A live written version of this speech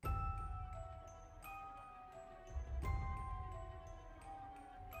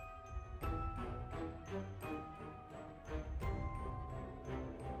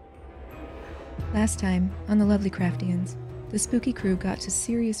Last time, on the Lovely Craftians, the spooky crew got to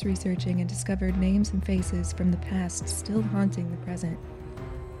serious researching and discovered names and faces from the past still haunting the present.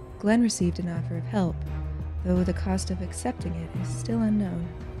 Glenn received an offer of help, though the cost of accepting it is still unknown.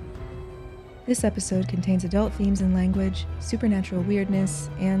 This episode contains adult themes and language, supernatural weirdness,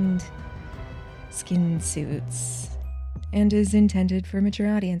 and skin suits, and is intended for mature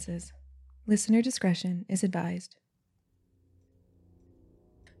audiences. Listener discretion is advised.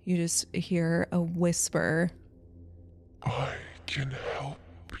 You just hear a whisper. I can help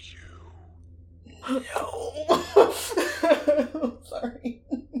you. No. Sorry.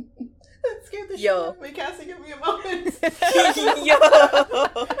 That scared the shit out of me. Cassie, give me a moment. Yo.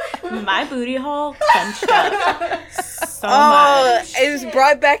 My booty hole clenched up so much. It was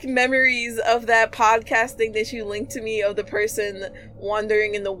brought back memories of that podcast thing that you linked to me of the person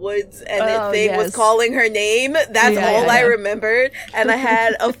wandering in the woods and the thing was calling her name. That's all I remembered. And I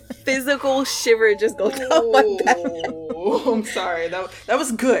had a physical shiver just go down my back. Oh, I'm sorry. That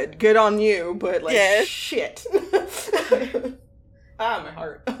was good. Good on you, but shit. My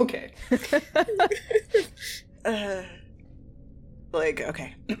heart. Okay.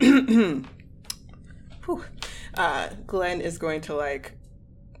 Okay. Whew. Glenn is going to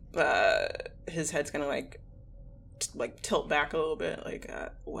his head's gonna tilt back a little bit.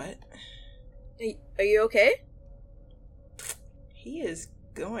 What? Are you okay? He is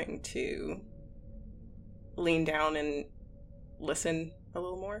going to lean down and listen a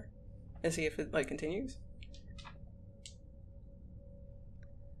little more and see if it continues.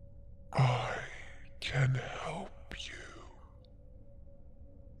 I can help you.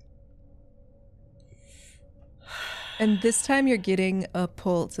 And this time you're getting a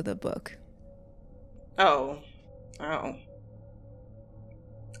pull to the book. Oh.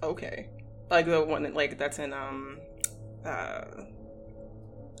 Okay. Like the one that's in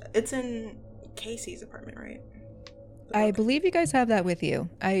it's in Casey's apartment, right? I believe you guys have that with you.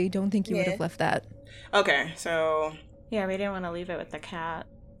 I don't think you would have left that. Okay, so yeah, we didn't want to leave it with the cat.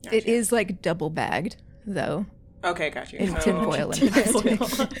 Gotcha. It is double bagged, though. Okay, got you. In tinfoil and plastic.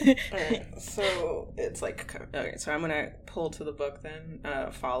 Alright, so it's okay, so I'm gonna pull to the book then,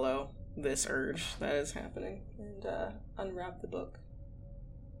 follow this urge that is happening, and unwrap the book.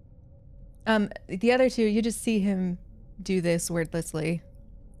 The other two, you just see him do this wordlessly.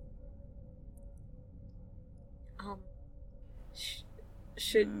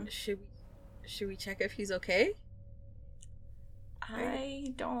 Should we check if he's okay?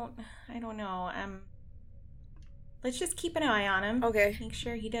 I don't know. Let's just keep an eye on him. Okay. Make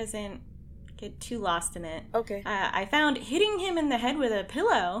sure he doesn't get too lost in it. Okay. I found hitting him in the head with a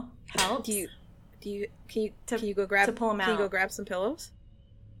pillow helps. Can you go grab to pull him out? Can you go grab some pillows?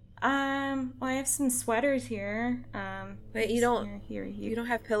 Well, I have some sweaters here. Wait, you don't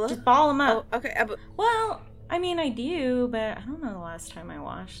have pillows? Just ball them up. Oh, okay. Well, I mean, I do, but I don't know the last time I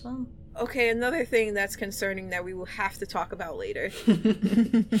washed them. Okay, another thing that's concerning that we will have to talk about later.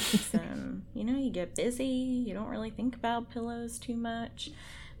 Listen, you get busy. You don't really think about pillows too much.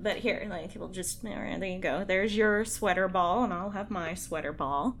 But here, we'll just, all right, there you go. There's your sweater ball, and I'll have my sweater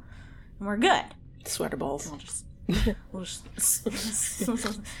ball. And we're good. Sweater balls. We'll just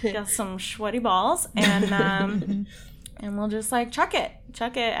get some sweaty balls, and we'll just, chuck it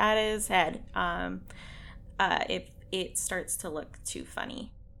at his head. If it starts to look too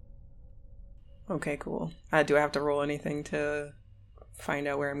funny. Okay, cool. Do I have to roll anything to find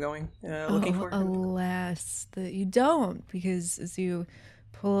out where I'm going? Looking for? Alas, that you don't, because as you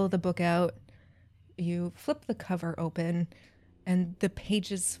pull the book out, you flip the cover open, and the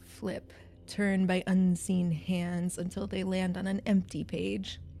pages flip, turn by unseen hands until they land on an empty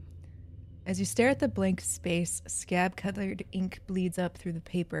page. As you stare at the blank space, scab-colored ink bleeds up through the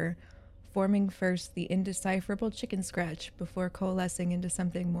paper, forming first the indecipherable chicken scratch before coalescing into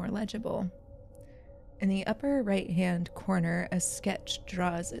something more legible. In the upper right-hand corner, a sketch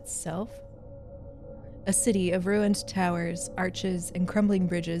draws itself. A city of ruined towers, arches, and crumbling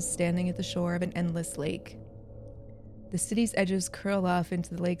bridges standing at the shore of an endless lake. The city's edges curl off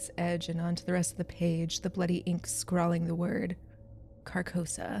into the lake's edge and onto the rest of the page, the bloody ink scrawling the word,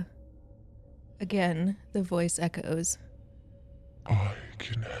 Carcosa. Again, the voice echoes. I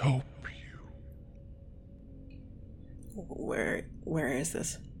can help you. Where is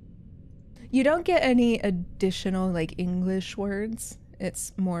this? You don't get any additional, English words.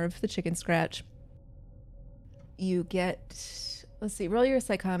 It's more of the chicken scratch. You get... Let's see, roll your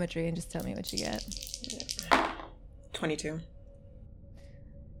psychometry and just tell me what you get. 22.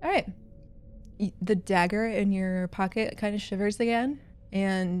 All right. The dagger in your pocket kind of shivers again,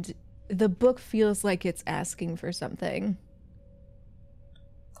 and the book feels like it's asking for something.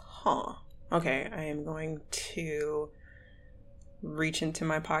 Huh. Okay, I am going to reach into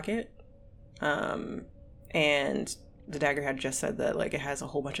my pocket. And the dagger had just said that, like, it has a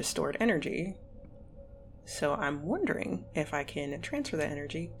whole bunch of stored energy. So I'm wondering if I can transfer that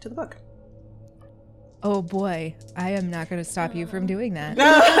energy to the book. Oh boy, I am not going to stop you from doing that.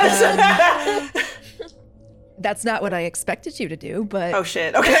 That's not what I expected you to do, but... Oh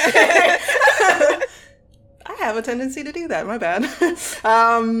shit, okay. I have a tendency to do that, my bad.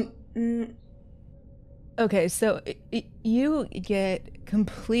 Okay, so you get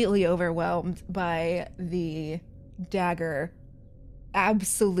completely overwhelmed by the dagger.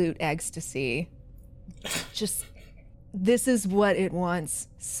 Absolute ecstasy. Just, this is what it wants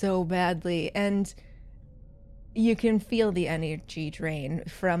so badly. And you can feel the energy drain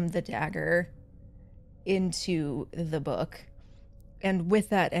from the dagger into the book. And with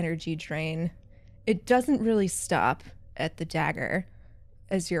that energy drain, it doesn't really stop at the dagger.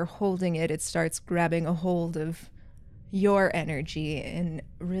 As you're holding it, it starts grabbing a hold of your energy in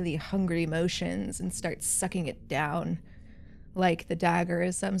really hungry motions and starts sucking it down like the dagger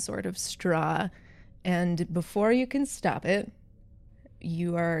is some sort of straw. And before you can stop it,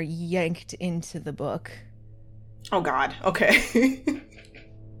 you are yanked into the book. Oh god, okay.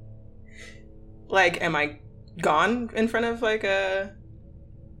 Like, am I gone in front of, like,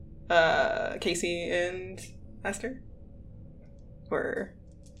 Casey and Esther? Or...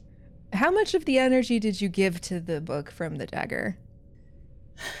 How much of the energy did you give to the book from the dagger?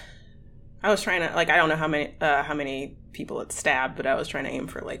 I was trying to, like, I don't know how many people it stabbed, but I was trying to aim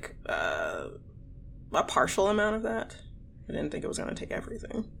for, like, a partial amount of that. I didn't think it was going to take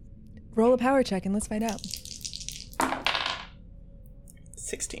everything. Roll a power check and let's find out.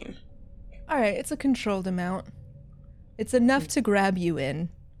 16. All right, it's a controlled amount. It's enough to grab you in.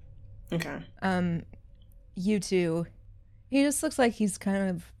 Okay. You two... He just looks like he's kind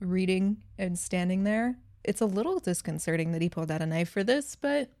of reading and standing there. It's a little disconcerting that he pulled out a knife for this,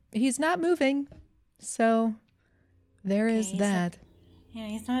 but he's not moving. So there is that.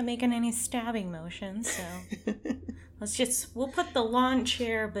 He's not making any stabbing motions, so we'll put the lawn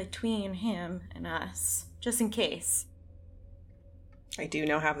chair between him and us, just in case. I do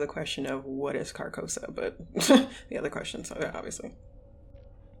now have the question of what is Carcosa, but the other questions, obviously.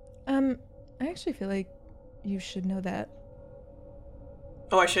 I actually feel like you should know that.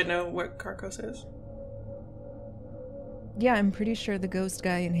 Oh, I should know what Carcosa is? Yeah, I'm pretty sure the ghost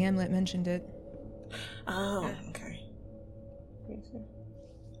guy in Hamlet mentioned it. Oh, okay.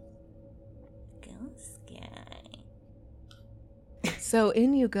 Ghost guy. So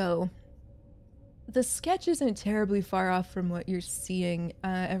in you go. The sketch isn't terribly far off from what you're seeing.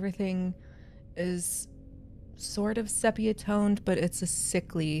 Everything is sort of sepia-toned, but it's a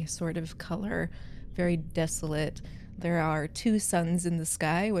sickly sort of color, very desolate. There are 2 suns in the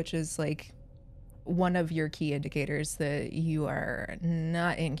sky, which is like one of your key indicators that you are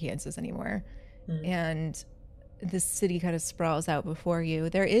not in Kansas anymore. And the city kind of sprawls out before you.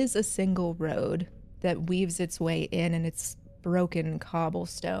 There is a single road that weaves its way in, and it's broken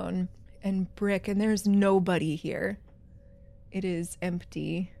cobblestone and brick, and there's nobody here. It is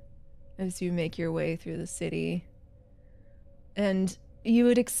empty as you make your way through the city. And you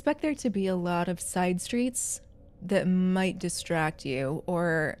would expect there to be a lot of side streets that might distract you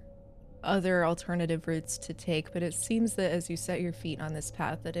or other alternative routes to take, but it seems that as you set your feet on this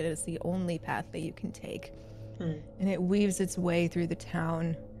path that it is the only path that you can take. And it weaves its way through the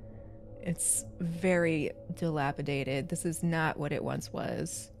town. It's very dilapidated. This is not what it once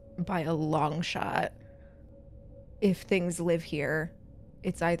was by a long shot. If things live here,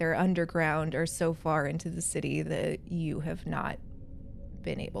 it's either underground or so far into the city that you have not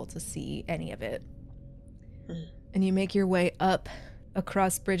been able to see any of it. And you make your way up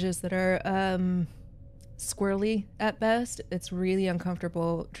across bridges that are squirrely at best. It's really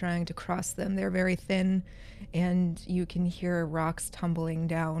uncomfortable trying to cross them. They're very thin, and you can hear rocks tumbling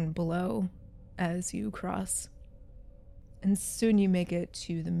down below as you cross. And soon you make it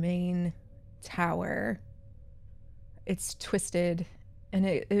to the main tower. It's twisted, and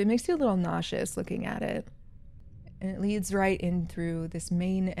it makes you a little nauseous looking at it. And it leads right in through this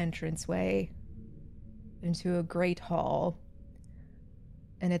main entranceway into a great hall.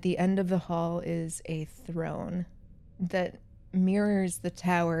 And at the end of the hall is a throne that mirrors the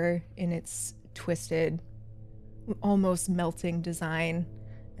tower in its twisted, almost melting design.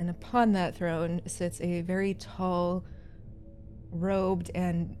 And upon that throne sits a very tall, robed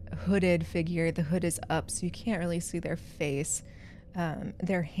and hooded figure. The hood is up, so you can't really see their face.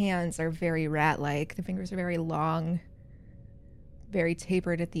 Their hands are very rat-like. The fingers are very long, very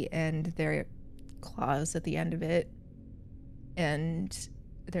tapered at the end. Their claws at the end of it. And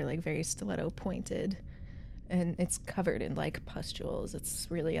they're like very stiletto pointed, and it's covered in like pustules. It's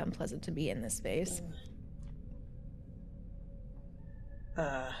really unpleasant to be in this space.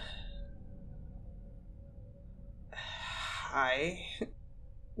 Hi.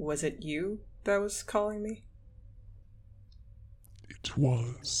 Was it you that was calling me? It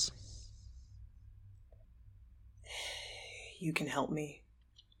was. You can help me.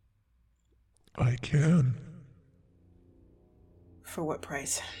 I can. For what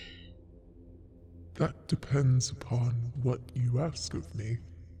price? That depends upon what you ask of me.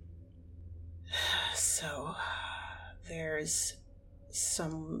 So, there's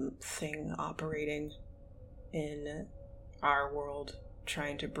something operating in our world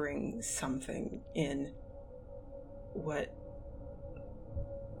trying to bring something in.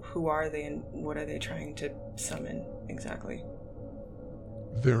 Who are they and what are they trying to summon exactly?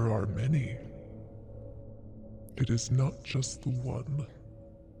 There are many. It is not just the one.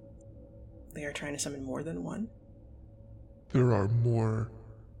 They are trying to summon more than one? There are more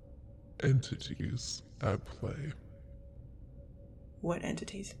entities at play. What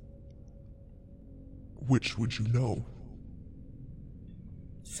entities? Which would you know?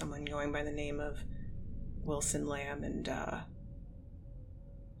 Someone going by the name of Wilson Lamb and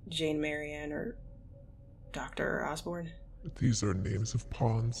Jane Marianne or Dr. Osborne? These are names of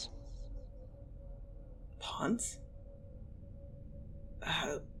pawns. Pawns?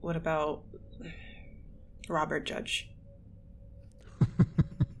 What about Robert Judge?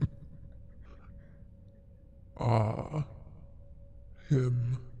 Ah,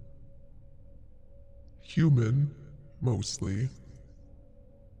 him. Human, mostly.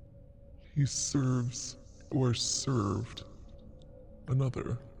 He serves or served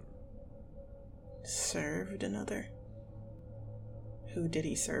another. Served another? Who did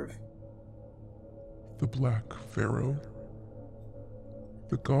he serve? The Black Pharaoh.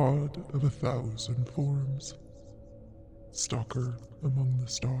 The god of 1,000 forms. Stalker among the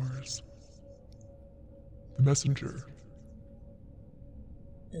stars. The messenger.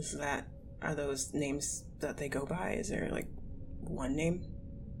 Are those names that they go by? Is there like one name?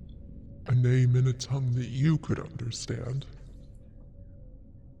 A name in a tongue that you could understand.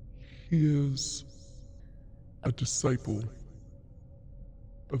 He is a disciple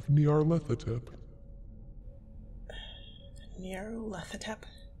of Nyarlathotep. Nyarlathotep?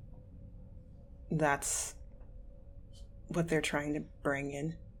 That's what they're trying to bring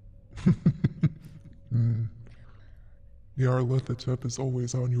in? Nyarlathotep is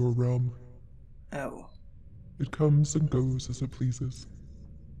always on your realm. Oh. It comes and goes as it pleases.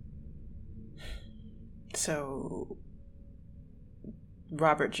 So,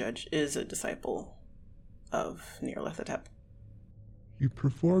 Robert Judge is a disciple of Nyarlathotep. He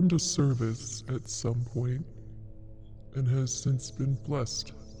performed a service at some point and has since been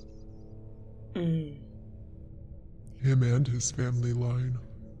blessed. Him and his family line.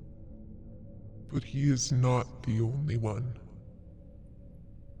 But he is not the only one.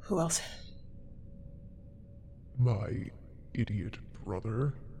 Who else? My idiot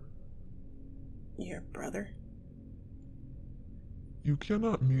brother. Your brother? You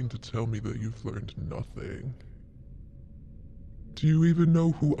cannot mean to tell me that you've learned nothing. Do you even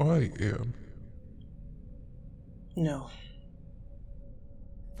know who I am? No.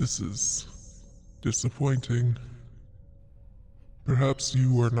 This is disappointing. Perhaps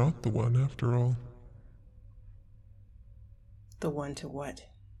you are not the one after all. The one to what?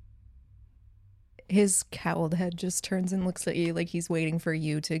 His cowled head just turns and looks at you like he's waiting for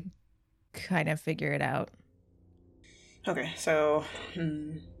you to kind of figure it out. Okay, so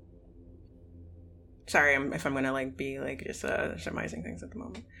sorry if I'm gonna like be like just surmising things at the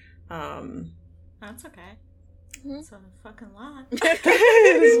moment. That's okay. It's a fucking lot.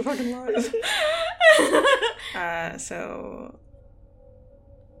 It's a fucking lot.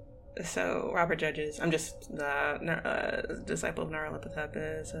 So Robert Judge I'm just disciple of Nyarlathotep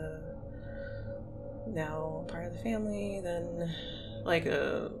is now part of the family. Then like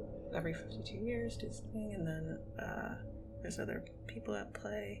every 52 years do something, and then there's other people at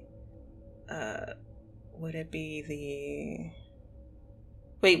play. Would it be the...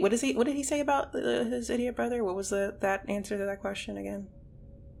 Wait, what did he say about his idiot brother? What was that answer to that question again?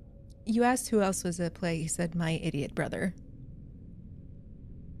 You asked who else was at play. He said, my idiot brother.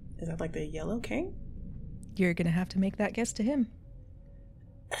 Is that like the Yellow King? You're gonna have to make that guess to him.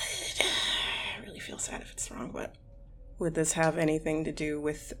 I really feel sad if it's wrong, but would this have anything to do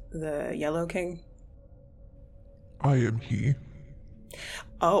with the Yellow King? I am he.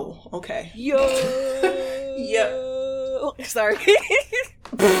 Oh, okay. Yo! Yo! Sorry.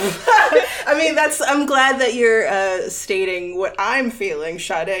 I mean, I'm glad that you're stating what I'm feeling,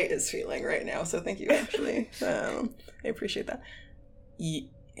 Sade is feeling right now, so thank you, actually. I appreciate that.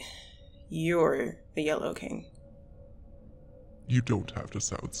 You're the Yellow King. You don't have to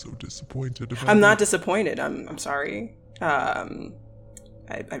sound so disappointed about it. I'm not disappointed. I'm sorry.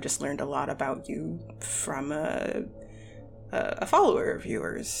 I've just learned a lot about you from a follower of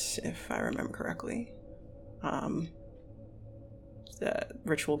yours, if I remember correctly. The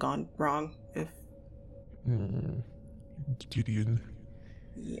ritual gone wrong, if... Gideon.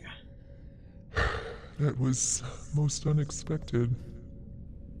 Yeah. That was most unexpected.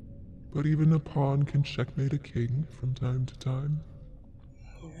 But even a pawn can checkmate a king from time to time.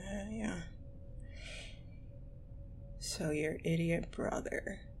 Yeah. So your idiot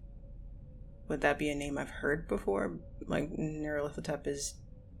brother. Would that be a name I've heard before? Like, Nyarlathotep is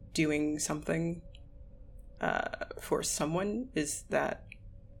doing something for someone? Is that...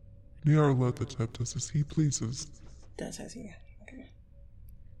 Nyarlathotep does as he pleases. Does as he... Okay.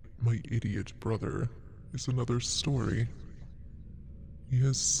 My idiot brother is another story. He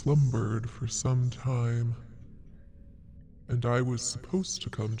has slumbered for some time, and I was supposed to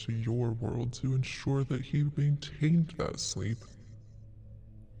come to your world to ensure that he maintained that sleep.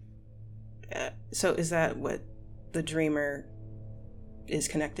 So is that what the dreamer is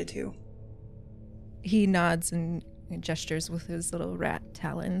connected to? He nods and gestures with his little rat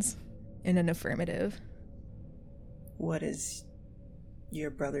talons in an affirmative. What is your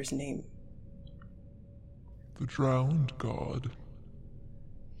brother's name? The drowned god.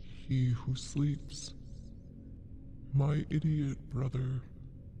 He who sleeps. My idiot brother,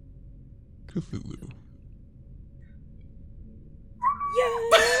 Cthulhu.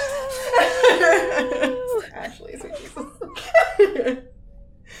 Ashley,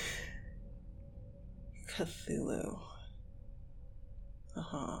 Cthulhu.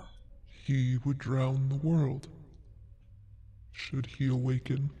 Uh-huh. He would drown the world, should he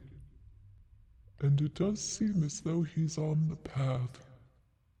awaken. And it does seem as though he's on the path.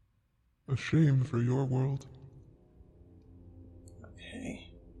 A shame for your world. Okay.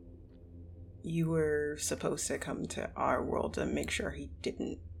 You were supposed to come to our world to make sure he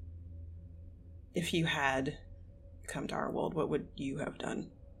didn't. If you had come to our world, what would you have done?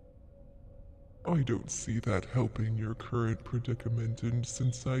 I don't see that helping your current predicament, and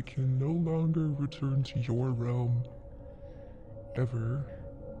since I can no longer return to your realm, ever,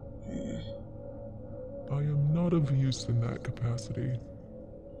 I am not of use in that capacity.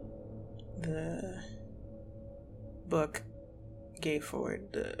 The book gave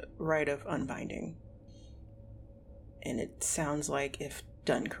forward the rite of unbinding. And it sounds like if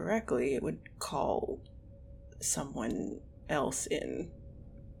done correctly, it would call someone else in.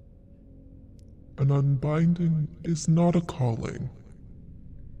 An unbinding is not a calling.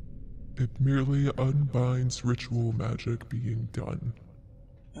 It merely unbinds ritual magic being done.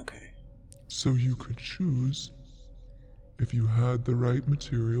 Okay. So you could choose, if you had the right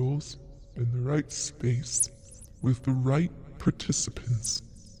materials, in the right space, with the right participants,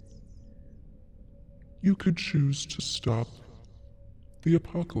 you could choose to stop the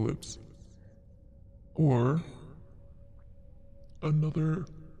apocalypse, or another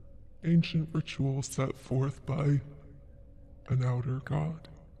ancient ritual set forth by an outer god.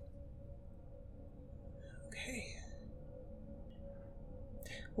 Okay.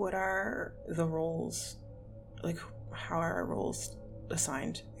 What are the roles, like, how are our roles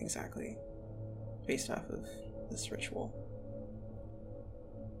assigned exactly based off of this ritual?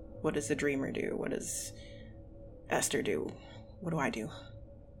 What does the dreamer do? What does Esther do? What do I do?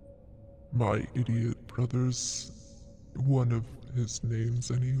 My idiot brother's, one of his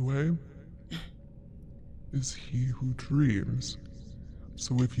names anyway, is he who dreams.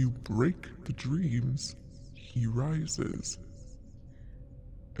 So if you break the dreams, he rises.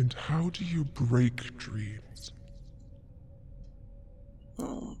 And how do you break dreams?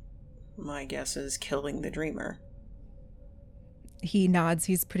 Well, my guess is killing the dreamer. He nods.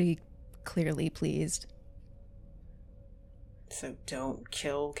 He's pretty clearly pleased. So don't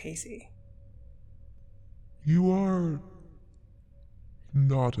kill Casey. You are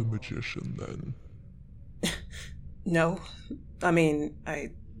not a magician, then. No. I mean,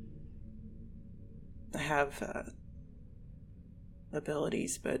 I have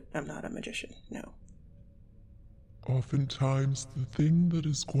abilities, but I'm not a magician, no. Oftentimes, the thing that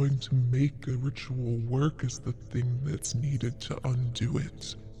is going to make a ritual work is the thing that's needed to undo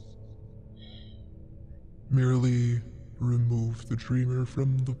it. Merely remove the dreamer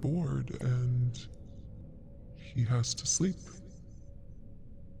from the board, and he has to sleep.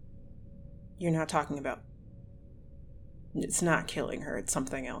 You're not talking about It's not killing her, it's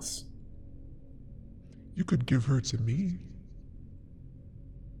something else. You could give her to me.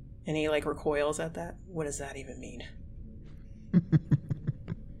 And he, like, recoils at that. What does that even mean?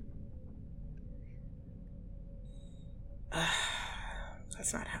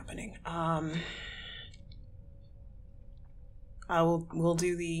 That's not happening. We'll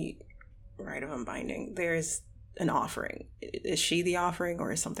do the rite of unbinding. There's an offering. Is she the offering,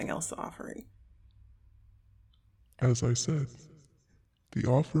 or is something else the offering? As I said, the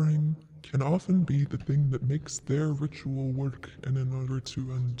offering can often be the thing that makes their ritual work, and in order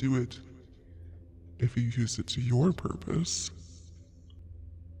to undo it, if you use it to your purpose.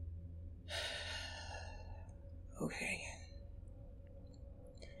 Okay.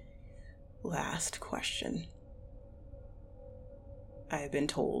 Last question. I have been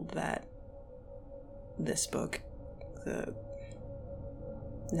told that this book, now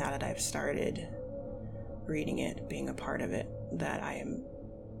that I've started reading it, being a part of it, that I am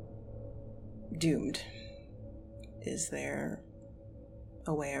doomed. Is there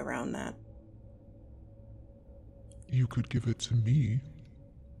a way around that? You could give it to me.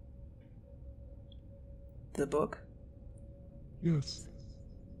 The book? Yes.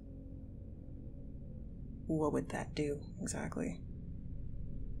 What would that do, exactly?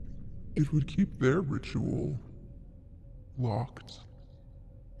 It would keep their ritual locked,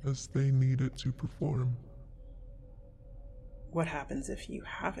 as they need it to perform. What happens if you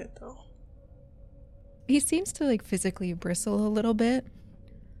have it, though? He seems to, like, physically bristle a little bit.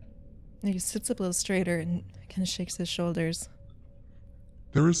 He sits up a little straighter and kind of shakes his shoulders.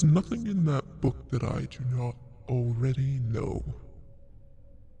 There is nothing in that book that I do not already know.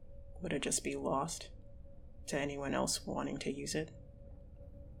 Would it just be lost to anyone else wanting to use it?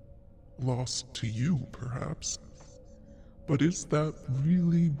 Lost to you, perhaps. But is that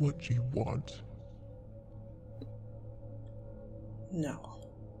really what you want? No.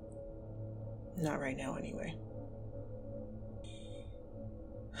 Not right now, anyway.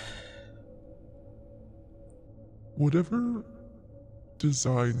 Whatever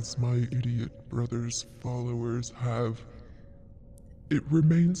designs my idiot brother's followers have, it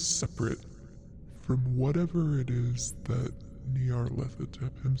remains separate from whatever it is that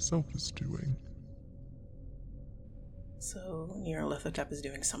Nyarlathotep himself is doing. So, Nyarlathotep is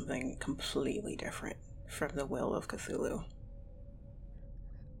doing something completely different from the will of Cthulhu.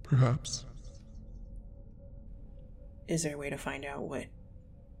 Perhaps. Is there a way to find out what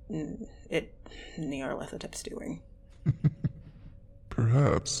Nyarlathotep's doing?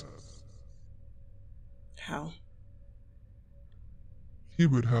 Perhaps. How? He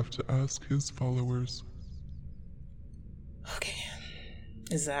would have to ask his followers. Okay.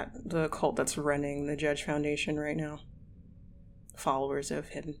 Is that the cult that's running the Judge Foundation right now? Followers of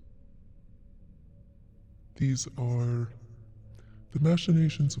him? These are the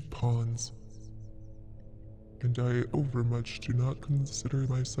machinations of pawns, and I overmuch do not consider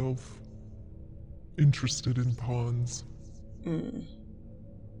myself interested in pawns.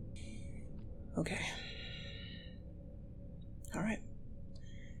 Okay. Alright.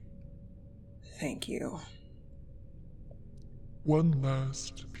 Thank you. One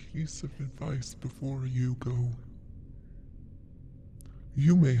last piece of advice before you go.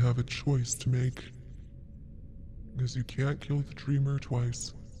 You may have a choice to make, because you can't kill the dreamer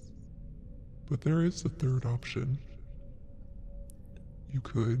twice. But there is a third option. You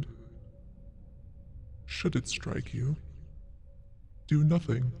could, should it strike you, do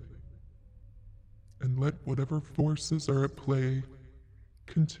nothing, and let whatever forces are at play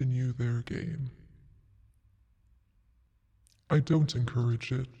continue their game. I don't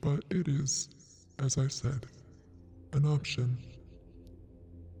encourage it, but it is, as I said, an option.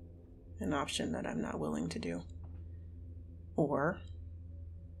 An option that I'm not willing to do. Or,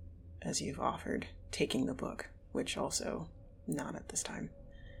 as you've offered, taking the book, which also not at this time.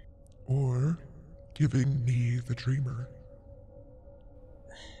 Or giving me the dreamer.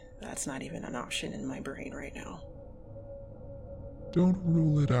 That's not even an option in my brain right now. Don't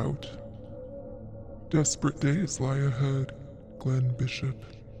rule it out. Desperate days lie ahead, Glenn Bishop.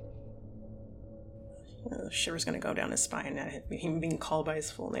 Shiver's gonna go down his spine at him being called by his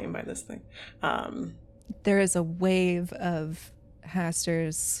full name by this thing. There is a wave of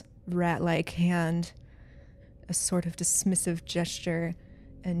Haster's rat-like hand, a sort of dismissive gesture,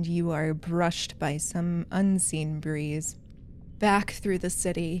 and you are brushed by some unseen breeze back through the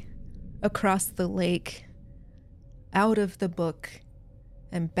city, across the lake, out of the book,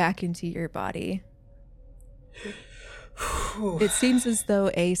 and back into your body. It seems as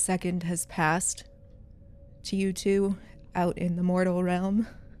though a second has passed to you two out in the mortal realm,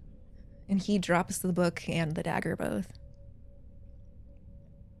 and he drops the book and the dagger both.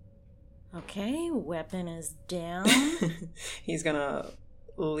 Okay, weapon is down. He's gonna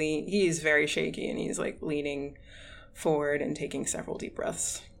lean. He's very shaky, and he's like leaning forward and taking several deep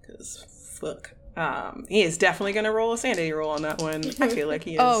breaths. Because fuck, he is definitely gonna roll a sanity roll on that one. I feel like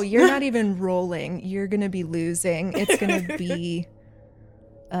he is. Oh, you're not even rolling. You're gonna be losing. It's gonna be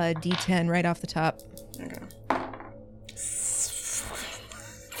a D10 right off the top. Okay.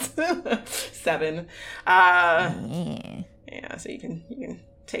 7. Yeah, so you can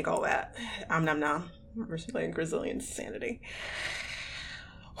take all that. Nom. Like resilience, sanity.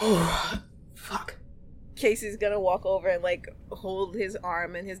 Oh, fuck. Casey's gonna walk over and like hold his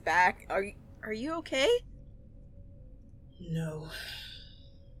arm and his back. Are you okay? No.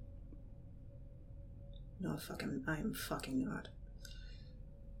 No, I am fucking not.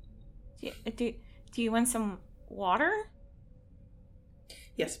 Do you want some water?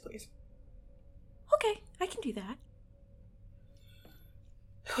 Yes, please. Okay, I can do that.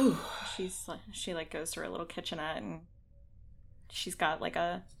 She like goes to her little kitchenette and she's got like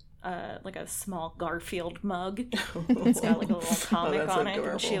a small Garfield mug. It's got like a little comic on it,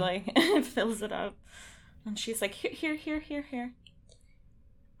 and she like fills it up. And she's like, here.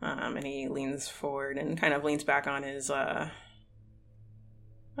 And he leans forward and kind of leans back on his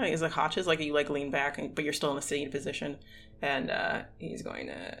his like haunches, like you like lean back, but you're still in a sitting position. And he's going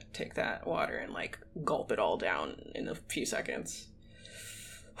to take that water and like gulp it all down in a few seconds.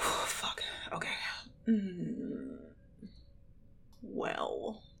 Fuck. Okay.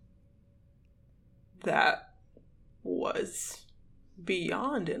 Well, that was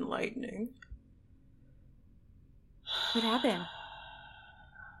beyond enlightening. What happened?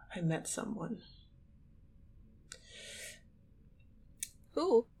 I met someone.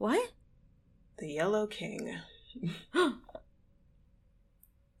 Who? What? The Yellow King. And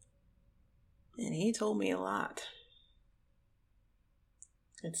he told me a lot.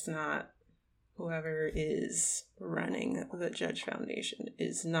 It's not whoever is running the Judge Foundation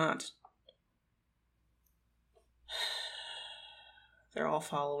is not. They're all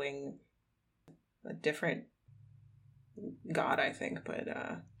following a different god, I think, but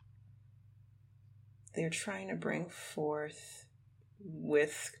they're trying to bring forth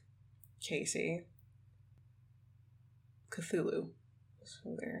with Casey Cthulhu.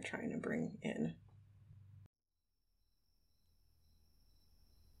 So they're trying to bring in.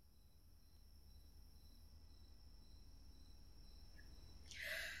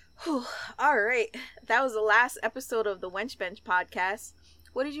 Whew. All right. That was the last episode of the Wench Bench podcast.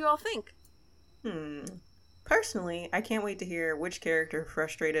 What did you all think? Personally, I can't wait to hear which character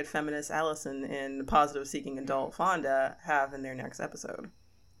frustrated feminist Allison and positive seeking adult Fonda have in their next episode.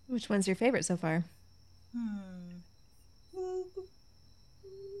 Which one's your favorite so far?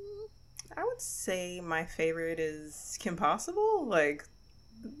 I would say my favorite is Kim Possible.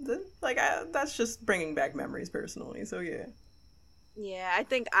 That's just bringing back memories personally. So yeah. Yeah, I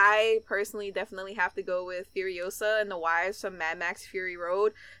think I personally definitely have to go with Furiosa and the wives from Mad Max Fury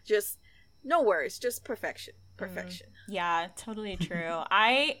Road. Just no words, just perfection. Yeah, totally true.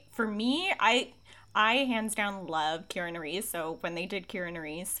 For me, I hands down love Keanu Reeves. So when they did Keanu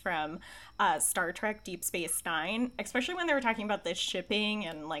Reeves from Star Trek Deep Space Nine, especially when they were talking about the shipping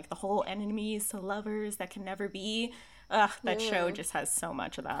and like the whole enemies to lovers that can never be, that show just has so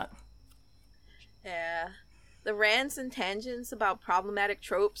much of that. Yeah. The rants and tangents about problematic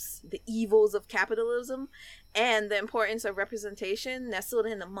tropes, the evils of capitalism, and the importance of representation nestled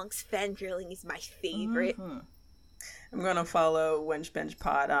in amongst fangirling is my favorite. I'm going to follow Wench Bench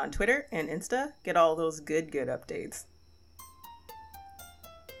Pod on Twitter and Insta. Get all those good updates.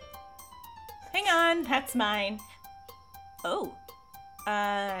 Hang on, that's mine. Oh.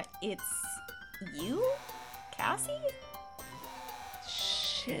 It's you? Cassie?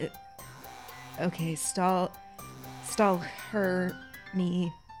 Shit. Okay, stall her,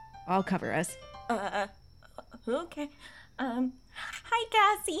 me. I'll cover us. Okay. Hi,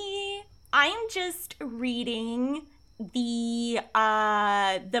 Cassie. I'm just reading the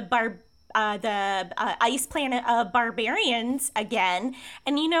ice planet of barbarians again,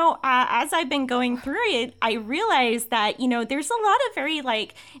 and as I've been going through it, I realized that there's a lot of very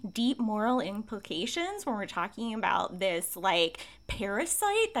like deep moral implications when we're talking about this like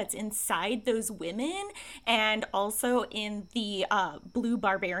parasite that's inside those women, and also in the blue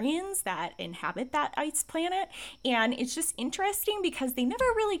barbarians that inhabit that ice planet. And it's just interesting because they never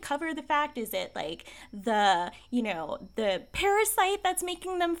really cover the fact, is it like the parasite that's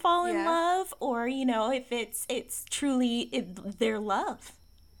making them fall in love, or if it's truly their love.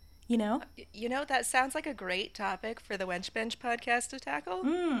 That sounds like a great topic for the Wench Bench podcast to tackle.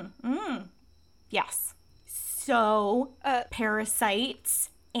 Yes. So,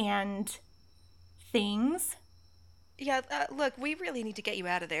 parasites and things. Yeah, look, we really need to get you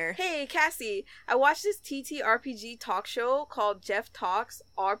out of there. Hey, Cassie, I watched this TTRPG talk show called Jeff Talks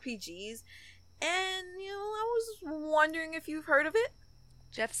RPGs, and, I was wondering if you've heard of it?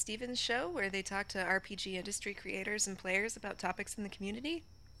 Jeff Stevens' show, where they talk to RPG industry creators and players about topics in the community?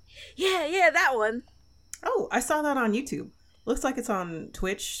 Yeah, that one. Oh, I saw that on YouTube. Looks like it's on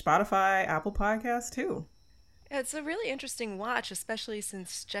Twitch, Spotify, Apple Podcasts, too. It's a really interesting watch, especially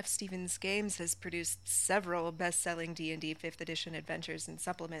since Jeff Stevens Games has produced several best-selling D&D 5th edition adventures and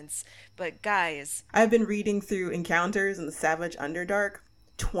supplements. But guys... I've been reading through Encounters in the Savage Underdark.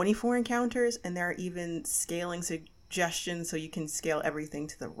 24 encounters, and there are even scaling suggestions so you can scale everything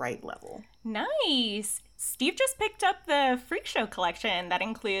to the right level. Nice! Steve just picked up the Freak Show collection that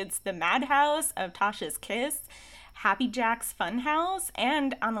includes The Madhouse of Tasha's Kiss, Happy Jack's Funhouse,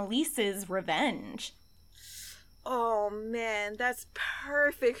 and Annalise's Revenge. Oh man, that's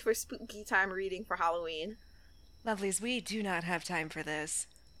perfect for spooky time reading for Halloween. Lovelies, we do not have time for this.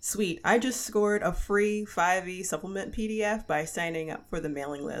 Sweet. I just scored a free 5e supplement PDF by signing up for the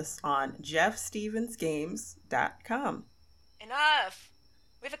mailing list on jeffstevensgames.com. Enough!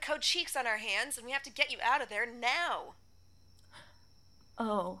 We have a code Cheeks on our hands, and we have to get you out of there now!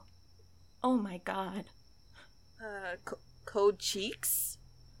 Oh my god. Code Cheeks?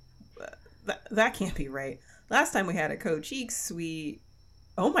 That can't be right. Last time we had a code Cheeks,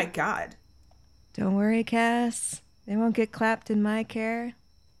 oh my god. Don't worry, Cass. They won't get clapped in my care.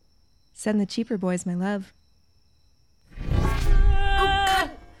 Send the cheaper boys my love. Oh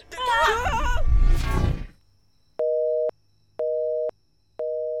god!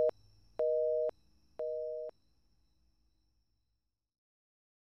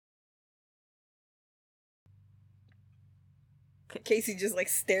 Casey just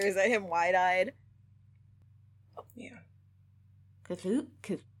stares at him wide-eyed. Yeah. Cthulhu.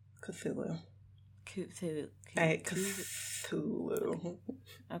 Cthulhu.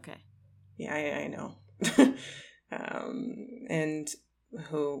 Okay. Yeah, I know. And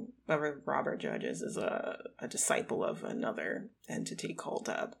whoever Robert judges is a disciple of another entity called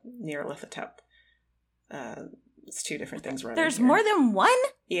Nyarlathotep. It's two different things running There's here. more than one?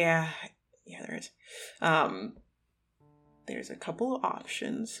 Yeah, there is. There's a couple of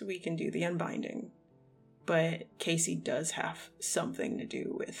options. We can do the unbinding, but Casey does have something to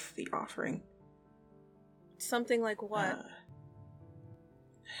do with the offering. Something like what?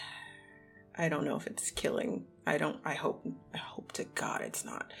 I don't know if it's killing. I hope to God it's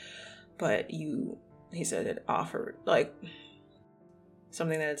not. But he said it offered,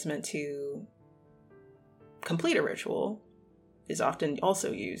 something that it's meant to complete a ritual is often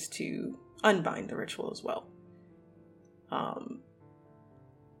also used to unbind the ritual as well.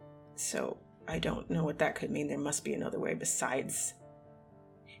 So I don't know what that could mean. There must be another way besides.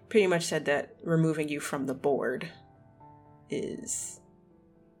 Pretty much said that removing you from the board is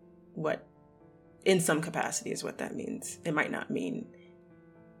what, in some capacity, is what that means. It might not mean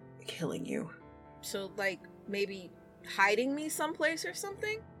killing you. So, maybe hiding me someplace or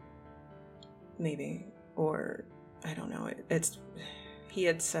something? Maybe. Or, I don't know. He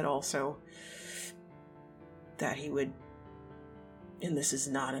had said also that he would, and this is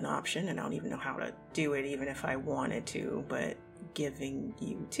not an option, and I don't even know how to do it even if I wanted to, but giving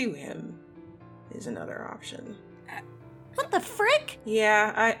you to him is another option. What the frick?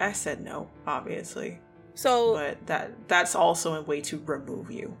 Yeah, I said no, obviously. So, but that's also a way to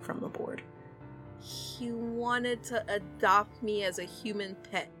remove you from the board. He wanted to adopt me as a human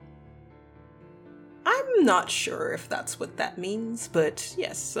pet. I'm not sure if that's what that means, but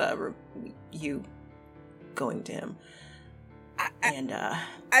yes, you going to him.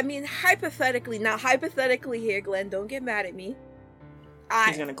 I mean, hypothetically here, Glenn, don't get mad at me.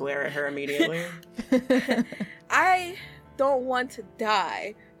 He's gonna glare at her immediately. I don't want to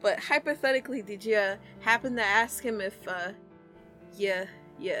die, but hypothetically, did you happen to ask him if, I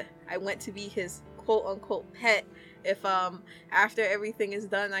went to be his quote-unquote pet, if, after everything is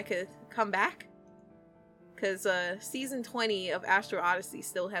done, I could come back? Because, season 20 of Astro Odyssey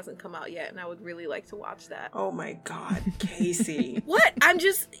still hasn't come out yet, and I would really like to watch that. Oh my god, Casey. What?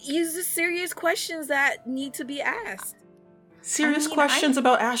 These are serious questions that need to be asked. Serious questions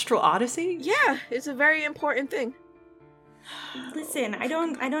about Astro Odyssey? Yeah, it's a very important thing. Listen, I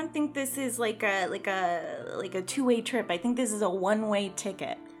don't think this is like a two-way trip. I think this is a one-way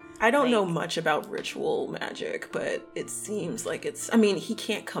ticket. I don't know much about ritual magic, but it seems like he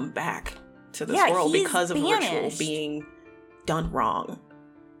can't come back to this world because of ritual being done wrong.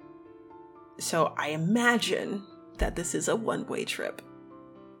 So I imagine that this is a one-way trip.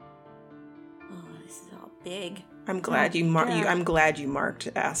 This is all big. I'm glad I'm glad you marked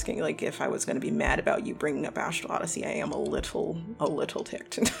asking, like, if I was going to be mad about you bringing up Astral Odyssey. I am a little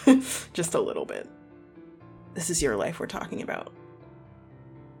ticked. Just a little bit. This is your life we're talking about.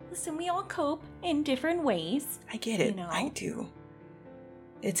 Listen, we all cope in different ways. I get it. You know? I do.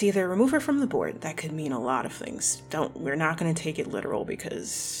 It's either remove her from the board. That could mean a lot of things. We're not going to take it literal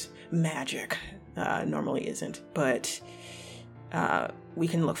because magic normally isn't. But we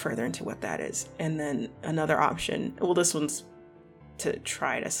can look further into what that is. And then another option, well, this one's to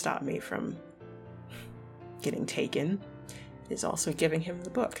try to stop me from getting taken, is also giving him the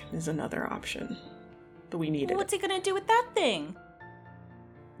book is another option. But we need it. What's he going to do with that thing?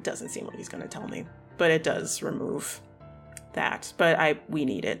 Doesn't seem like he's going to tell me. But it does remove that. But we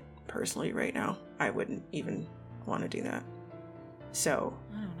need it personally right now. I wouldn't even want to do that. So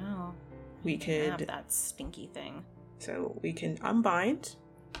I don't know. We could have that stinky thing. So we can unbind,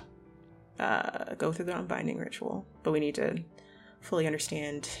 go through the unbinding ritual, but we need to fully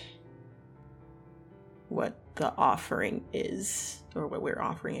understand what the offering is, or what we're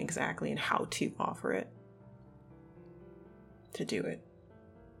offering exactly, and how to offer it to do it.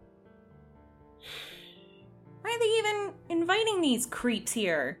 Why are they even inviting these creeps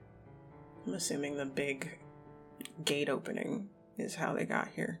here? I'm assuming the big gate opening is how they got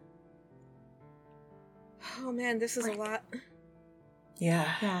here. Oh man, this is a lot.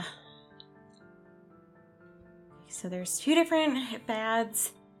 Yeah. So there's two different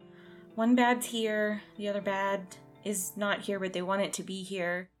bads. One bad's here. The other bad is not here, but they want it to be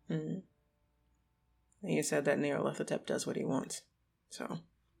here. Mm-hmm. You said that Nyarlathotep does what he wants. So.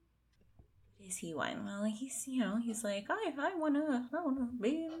 Is he one? Well, he's like, I wanna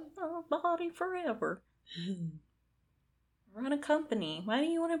be in a body forever. Run a company. Why do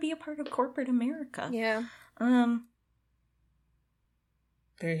you want to be a part of corporate America? Yeah.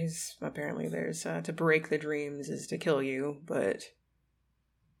 There's to break the dreams is to kill you, but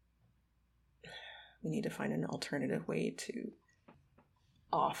we need to find an alternative way to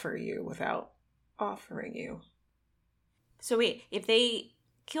offer you without offering you. So wait, if they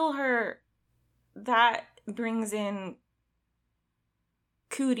kill her, that brings in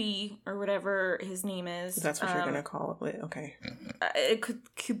Cootie, or whatever his name is. That's what you're gonna call it. Okay.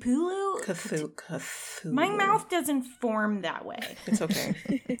 Cthulhu? Cthulhu. My mouth doesn't form that way. It's okay.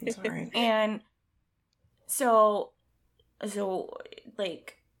 It's alright. And so,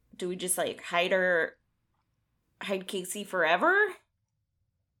 like, do we just, like, hide Casey forever?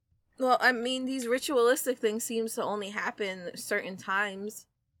 Well, I mean, these ritualistic things seems to only happen certain times.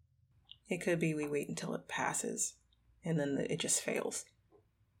 It could be we wait until it passes, and then it just fails.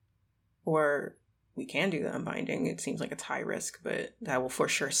 Or we can do the unbinding. It seems like it's high risk, but that will for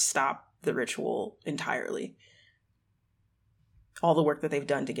sure stop the ritual entirely. All the work that they've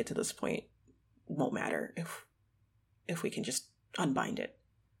done to get to this point won't matter if we can just unbind it.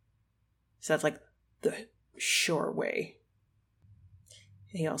 So that's like the sure way.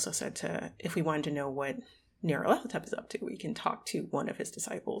 He also said if we wanted to know what Nyarlathotep is up to, we can talk to one of his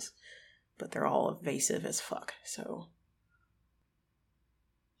disciples. But they're all evasive as fuck, so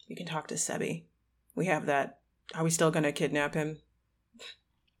you can talk to Sebi. We have that. Are we still going to kidnap him?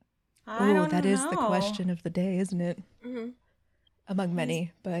 That is the question of the day, isn't it? Mm-hmm. Among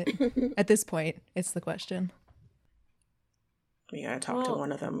many, but at this point, it's the question. We gotta talk to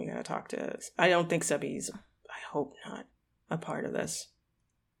one of them. We gotta talk to... I don't think Sebi's, I hope not, a part of this.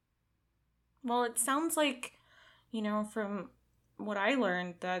 Well, it sounds like, from what I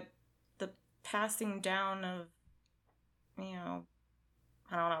learned, that the passing down of,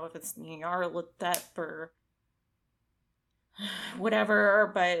 I don't know if it's Nyarlathotep or whatever,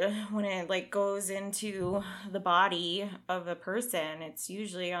 but when it, like, goes into the body of a person, it's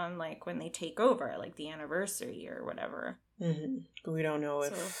usually on, like, when they take over, like, the anniversary or whatever. Mm-hmm. But we don't know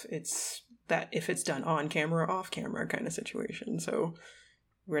if it's done on camera or off camera kind of situation, so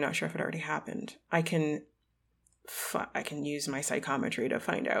we're not sure if it already happened. I can use my psychometry to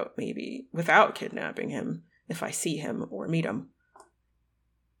find out, maybe without kidnapping him, if I see him or meet him.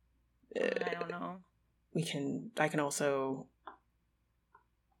 I don't know. I can also...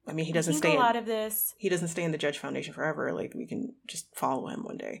 I mean, he doesn't stay in the Judge Foundation forever. Like, we can just follow him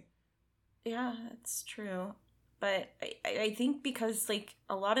one day. Yeah, that's true. But I think because, like,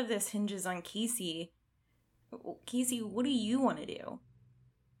 a lot of this hinges on Casey. Casey, what do you want to do?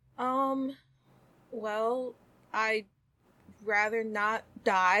 Well, I'd rather not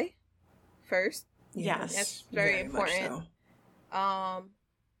die first. Yes. That's very important. So.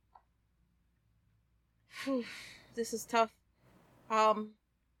 This is tough.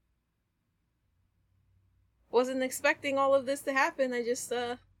 Wasn't expecting all of this to happen. I just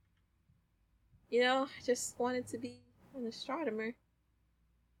I just wanted to be an astronomer.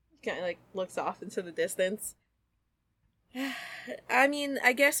 He kind of like looks off into the distance. I mean,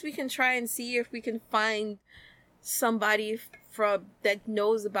 I guess we can try and see if we can find somebody that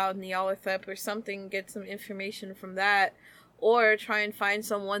knows about Nyarlathotep or something, get some information from that, or try and find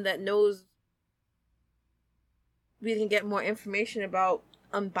someone that knows we can get more information about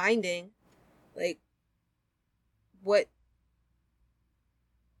unbinding. Like, what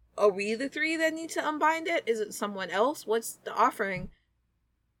are we the three that need to unbind it? Is it someone else? What's the offering?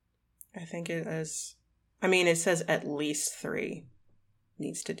 I think it says at least 3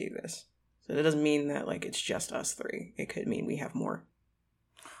 needs to do this. So that doesn't mean that, like, it's just us 3. It could mean we have more.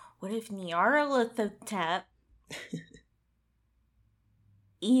 What if Nyarlathotep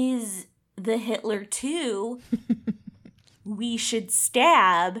is the Hitler too? We should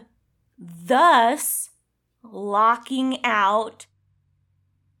stab, thus locking out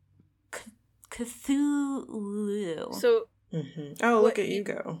Cthulhu. So, oh, look at you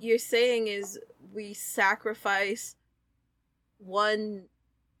go. You're saying is we sacrifice one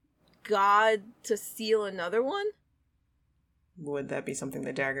god to steal another one? Would that be something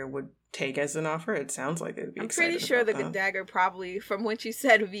the dagger would take as an offer? It sounds like it would be. I'm pretty sure the dagger probably, from what you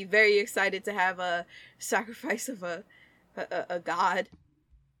said, would be very excited to have a sacrifice of a god.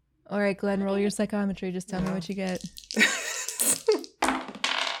 All right, Glenn, roll your psychometry. Just tell me what you get.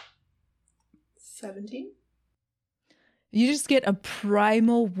 17. You just get a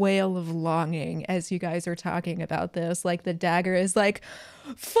primal wail of longing as you guys are talking about this. Like, the dagger is like,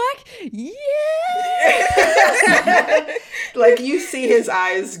 fuck yeah! Like, you see his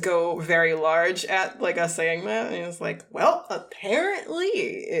eyes go very large at, like, us saying that, and he's like, well, apparently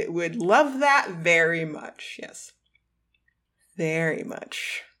it would love that very much. Yes. Very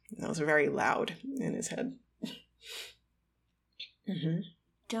much. That was very loud in his head.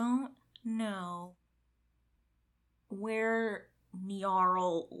 Don't know where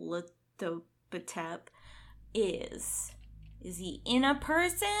Nyarlathotep is. Is he in a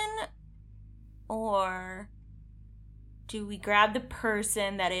person? Or do we grab the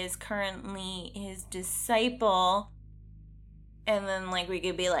person that is currently his disciple and then, like, we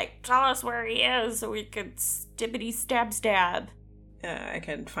could be like, tell us where he is so we could stibbity stab? I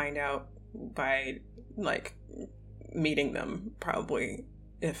can find out by, like, meeting them, probably,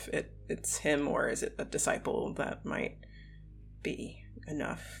 if it's him or is it a disciple. That might be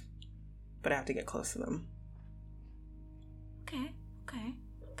enough. But I have to get close to them. Okay.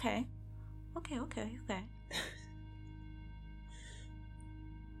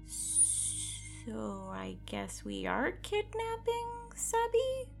 So I guess we are kidnapping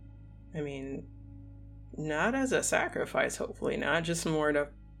Subby? I mean, not as a sacrifice, hopefully not. Just more to...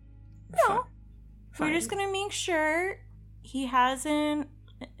 No. We're just gonna make sure he hasn't,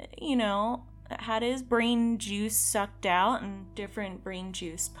 had his brain juice sucked out and different brain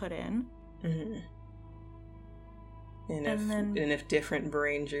juice put in. Mm-hmm. And if different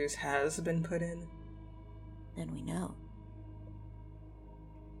brain juice has been put in, then we know.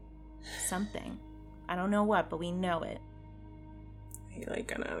 Something. I don't know what, but we know it. He, like,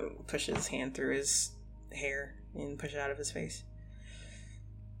 gonna push his hand through his hair and push it out of his face.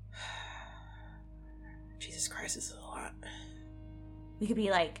 Jesus Christ, this is a lot. We could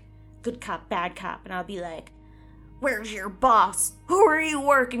be like, good cop, bad cop, and I'll be like, where's your boss? Who are you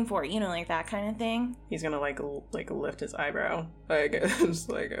working for? Like that kind of thing. He's gonna like lift his eyebrow. Like, it's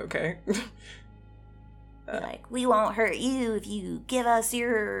like, okay. Like, we won't hurt you if you give us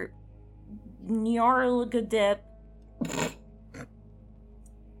your Nyarlathotep.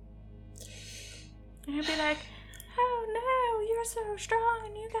 And I'd be like, oh no, you're so strong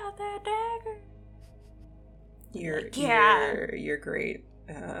and you got that dagger. You're great,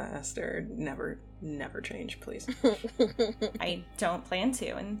 Esther. Never change, please. I don't plan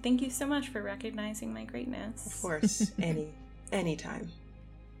to, and thank you so much for recognizing my greatness. Of course, anytime.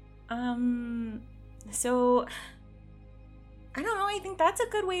 So I don't know, I think that's a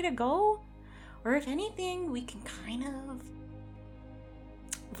good way to go. Or if anything, we can kind of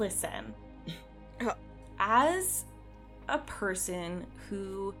listen. As a person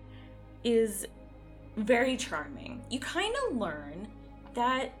who is very charming, you kind of learn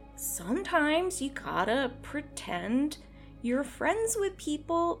that sometimes you gotta pretend you're friends with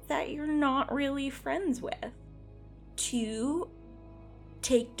people that you're not really friends with to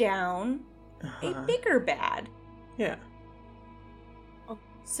take down a bigger bad. Yeah.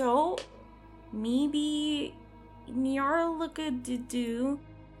 So maybe Nyarlathotep,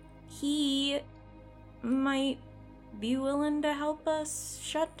 he might be willing to help us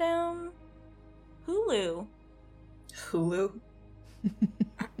shut down Hulu. Hulu?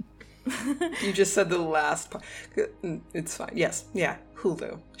 You just said the last part. It's fine. Yes. Yeah.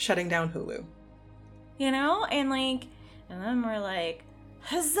 Hulu. Shutting down Hulu. You know? And then we're like,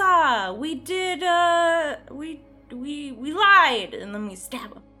 huzzah! We did, we lied! And then we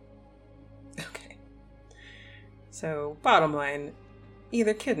stab him. Okay. So, bottom line,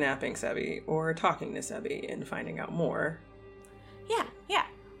 either kidnapping Sebi or talking to Sebi and finding out more. Yeah.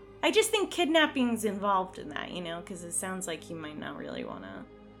 I just think kidnapping's involved in that, you know, because it sounds like he might not really want to,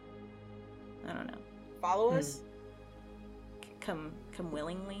 I don't know. Follow us? Come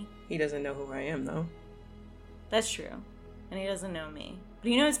willingly. He doesn't know who I am, though. That's true. And he doesn't know me. But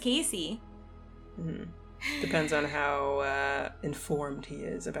he knows Casey. Mm-hmm. Depends on how informed he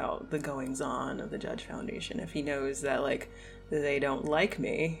is about the goings-on of the Judge Foundation. If he knows that, they don't like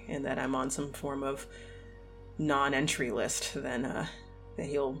me and that I'm on some form of non-entry list, then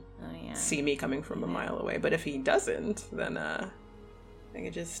he'll see me coming from a mile away. But if he doesn't, then I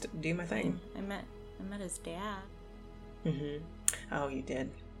could just do my thing. I met his dad. Mm-hmm. Oh, you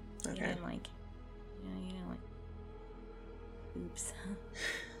did? Okay. You didn't like... Oops.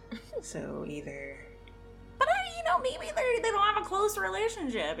 So either... But, maybe they don't have a close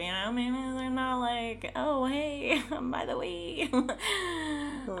relationship, you know? Maybe they're not like, oh, hey, by the way,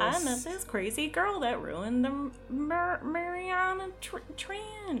 I met this crazy girl that ruined the Mariana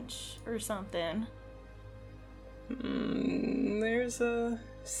Trench or something. There's a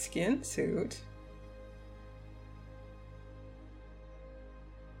skin suit.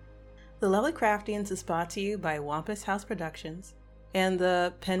 The Lovely Craftians is brought to you by Wampus House Productions and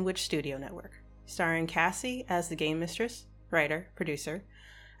the Penwitch Studio Network, starring Cassie as the game mistress, writer, producer,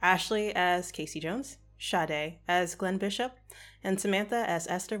 Ashley as Casey Jones, Sade as Glenn Bishop, and Samantha as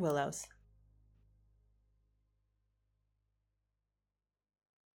Esther Willows.